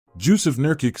Jusuf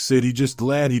Nurkic said he just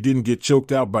glad he didn't get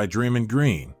choked out by Draymond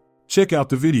Green. Check out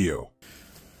the video.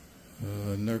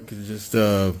 Nurkic just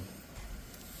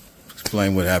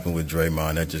explained what happened with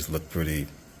Draymond. That just looked pretty,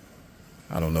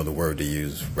 I don't know the word to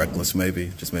use, reckless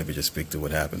maybe? Maybe just speak to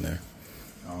what happened there.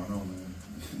 I don't know, man.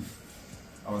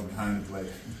 I was behind the play.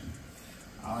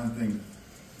 I don't think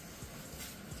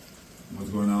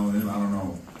what's going on with him, I don't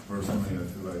know. Personally, I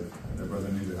feel like that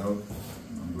brother needed help.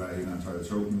 I'm glad he not try to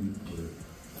choke me, but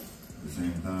at the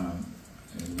same time,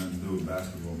 it has nothing to do with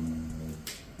basketball, man.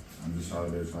 Like, I'm just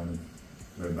out there trying to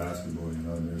play basketball, you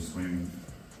know, they're swinging.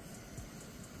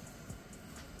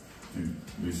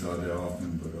 We saw that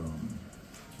often, but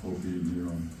hopefully, you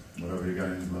know, whatever he got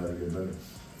in his life, get better.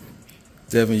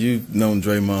 Devin, you've known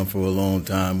Draymond for a long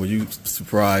time. Were you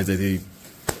surprised that he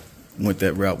went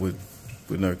that route with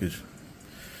Nurkic?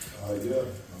 Yeah.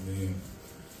 I mean,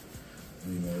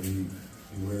 you know, he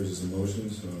wears his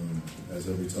emotions, as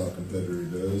every top competitor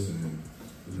does, and,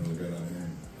 you know, got out of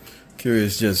hand.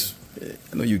 Curious, just,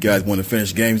 I know you guys want to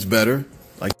finish games better.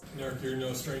 Like, Nurk, you're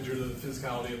no stranger to the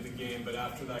physicality of the game, but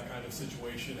after that kind of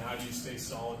situation, how do you stay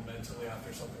solid mentally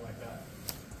after something like that?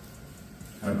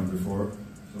 Happened before,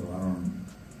 so I don't,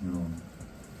 you know,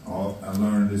 I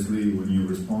learned this league, when you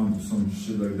respond to some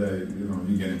shit like that, you know,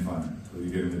 you're getting fined, so you're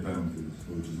getting the penalties,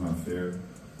 which is not fair.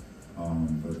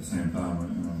 But at the same time,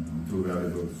 you know, I'm too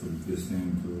valuable for this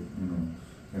team to, you know,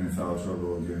 get in foul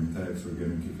trouble or getting taxed or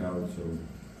getting kicked out, so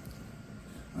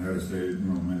I gotta stay, you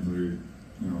know, mentally,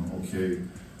 you know, okay,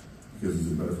 because it's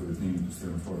better for the team to stay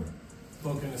on the floor.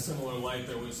 Look, in a similar light,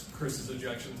 there was Chris's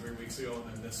ejection 3 weeks ago,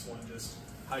 and then this one, just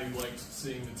how you liked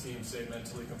seeing the team stay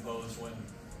mentally composed when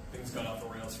things got off the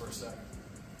rails for a second.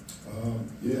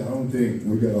 Yeah, I don't think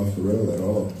we got off the rail at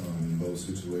all in those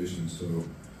situations. So,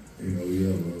 you know, we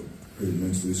have a pretty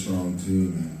mentally strong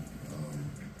team, and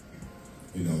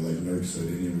you know, like Nurk said,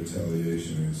 any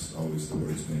retaliation is always the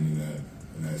worst thing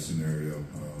in that scenario.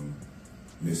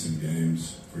 Missing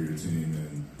games for your team,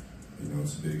 and you know,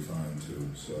 it's a big fine too.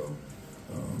 So,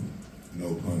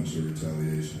 no punch or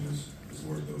retaliation is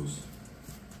worth those.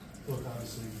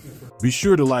 Be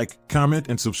sure to like, comment,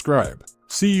 and subscribe.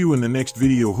 See you in the next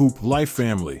video, Hoop Life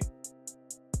family.